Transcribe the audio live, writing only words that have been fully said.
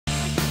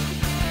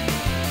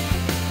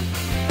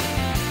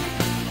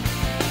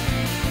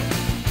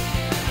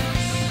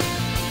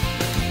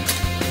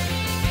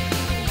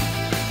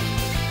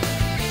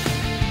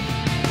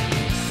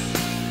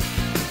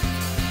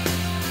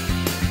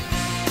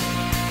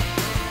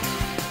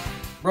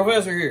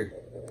Professor here,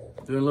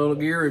 doing a little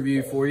gear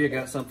review for you.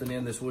 Got something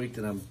in this week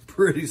that I'm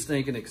pretty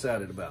stinking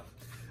excited about.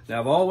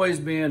 Now, I've always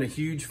been a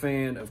huge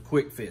fan of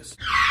QuickFist.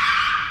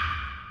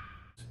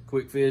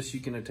 QuickFist, you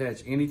can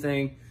attach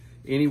anything,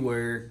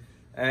 anywhere,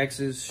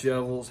 axes,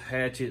 shovels,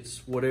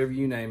 hatchets, whatever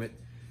you name it.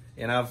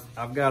 And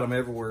I've got them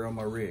everywhere on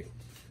my rig.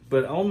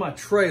 But on my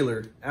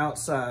trailer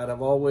outside,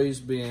 I've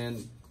always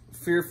been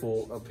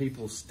fearful of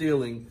people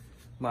stealing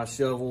my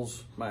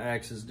shovels, my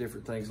axes,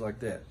 different things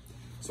like that.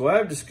 So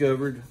I've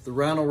discovered the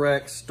Rhino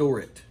rack Stow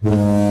It.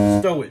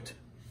 It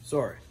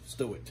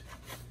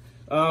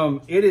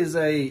is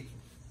a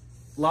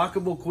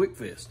lockable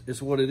QuickFist,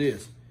 is what it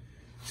is.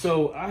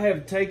 So I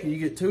have taken, you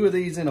get two of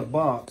these in a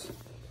box,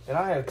 and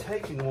I have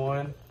taken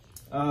one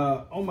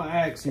on my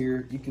axe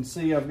here. You can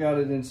see I've got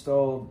it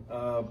installed,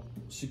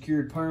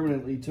 secured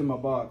permanently to my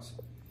box.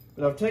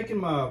 But I've taken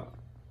my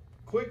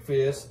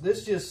QuickFist,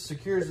 this just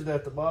secures it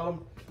at the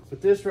bottom,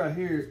 but this right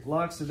here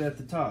locks it at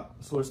the top.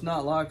 So it's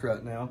not locked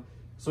right now.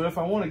 So if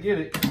I want to get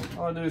it,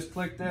 all I do is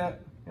click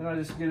that and I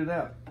just get it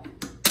out.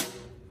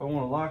 If I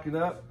want to lock it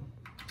up,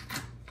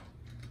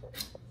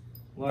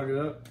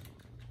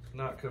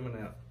 not coming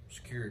out,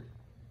 secured.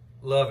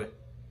 Love it.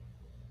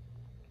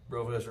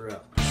 Professor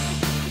out.